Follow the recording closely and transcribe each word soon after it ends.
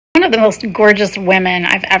of the most gorgeous women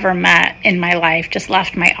I've ever met in my life just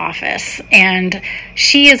left my office, and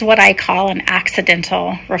she is what I call an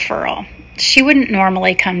accidental referral. She wouldn't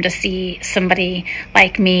normally come to see somebody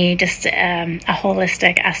like me, just a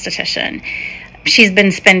holistic esthetician. She's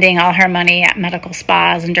been spending all her money at medical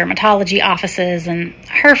spas and dermatology offices, and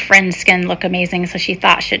her friend's skin looked amazing, so she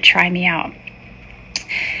thought she'd try me out.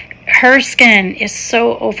 Her skin is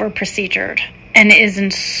so over-procedured and is in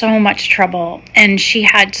so much trouble, and she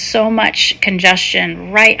had so much congestion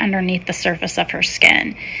right underneath the surface of her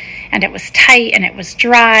skin, and it was tight and it was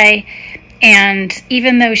dry. And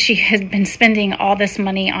even though she has been spending all this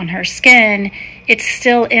money on her skin, it's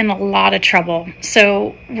still in a lot of trouble.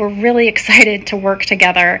 So we're really excited to work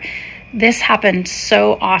together. This happens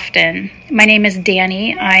so often. My name is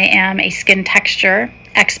Danny. I am a skin texture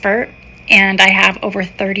expert, and I have over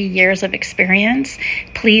 30 years of experience.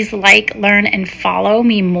 Please like, learn, and follow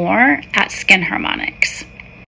me more at Skin Harmonics.